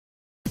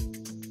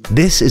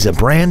This is a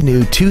brand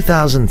new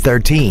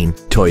 2013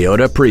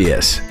 Toyota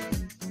Prius.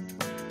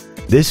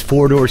 This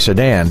four-door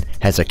sedan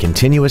has a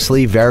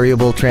continuously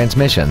variable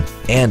transmission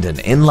and an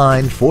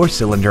inline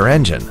four-cylinder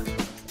engine.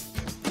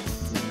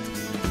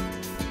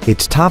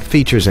 Its top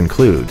features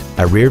include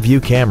a rear-view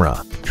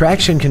camera,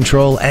 traction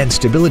control and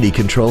stability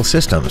control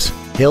systems,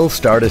 hill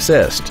start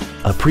assist,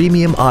 a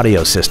premium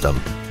audio system,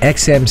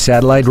 XM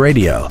satellite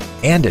radio,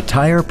 and a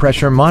tire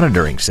pressure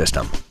monitoring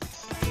system.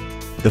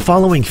 The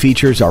following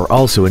features are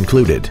also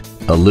included: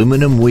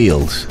 aluminum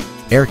wheels,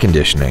 air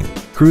conditioning,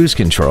 cruise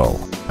control,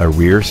 a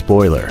rear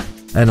spoiler,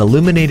 an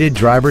illuminated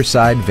driver's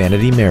side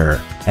vanity mirror,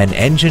 an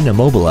engine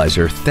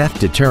immobilizer theft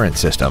deterrent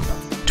system,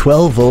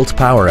 12-volt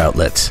power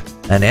outlets,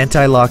 an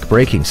anti-lock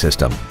braking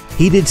system,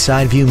 heated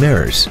side view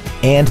mirrors,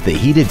 and the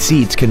heated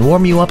seats can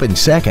warm you up in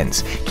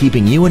seconds,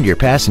 keeping you and your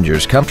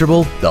passengers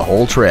comfortable the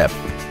whole trip.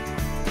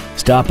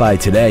 Stop by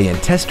today and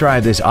test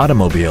drive this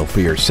automobile for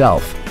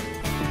yourself.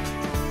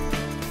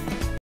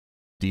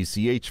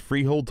 DCH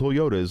Freehold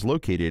Toyota is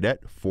located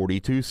at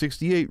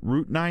 4268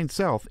 Route 9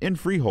 South in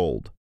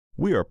Freehold.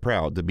 We are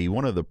proud to be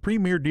one of the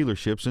premier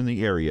dealerships in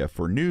the area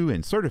for new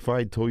and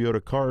certified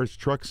Toyota cars,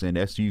 trucks, and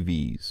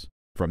SUVs.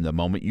 From the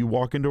moment you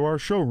walk into our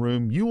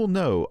showroom, you will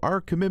know our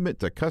commitment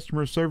to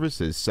customer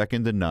service is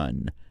second to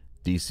none.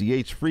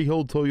 DCH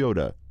Freehold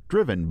Toyota,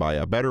 driven by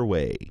a better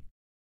way.